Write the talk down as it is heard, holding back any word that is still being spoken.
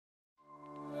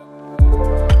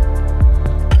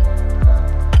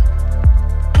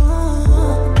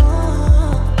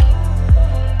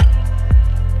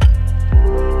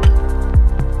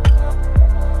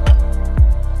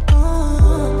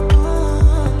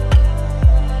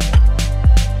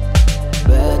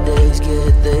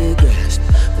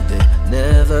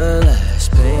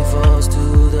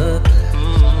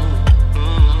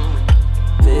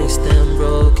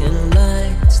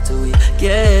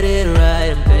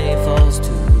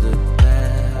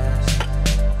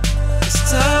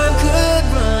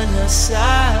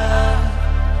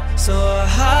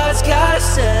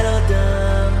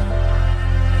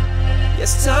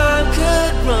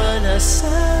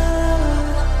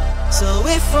So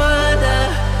we find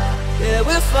our, yeah,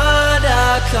 we'll find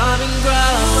our common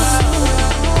ground.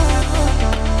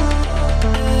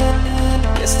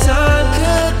 Yes, time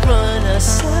could run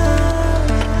us out.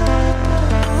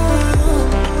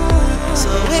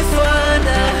 So we find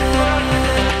our,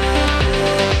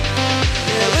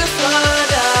 yeah, we'll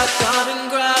find our common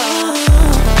ground.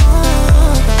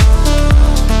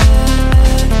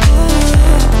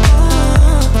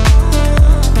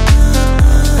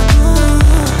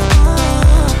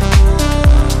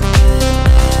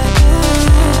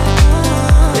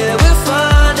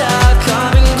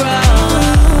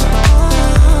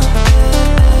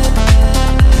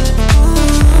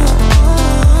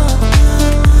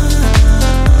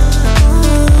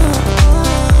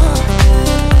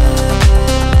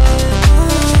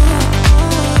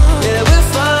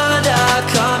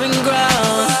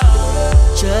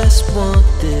 Want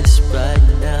this right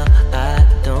now, I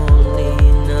don't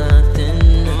need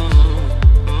nothing else.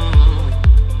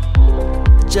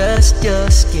 Just your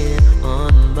skin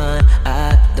on mine,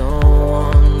 I don't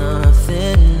want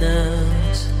nothing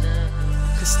else.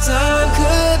 Cause time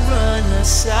could run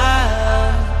us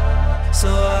out, so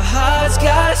our hearts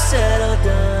gotta settle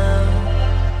down.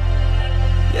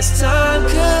 Yes, time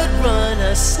could run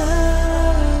us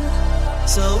out,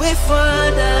 so we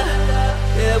find out,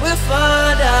 yeah, we'll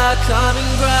find our common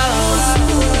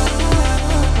ground.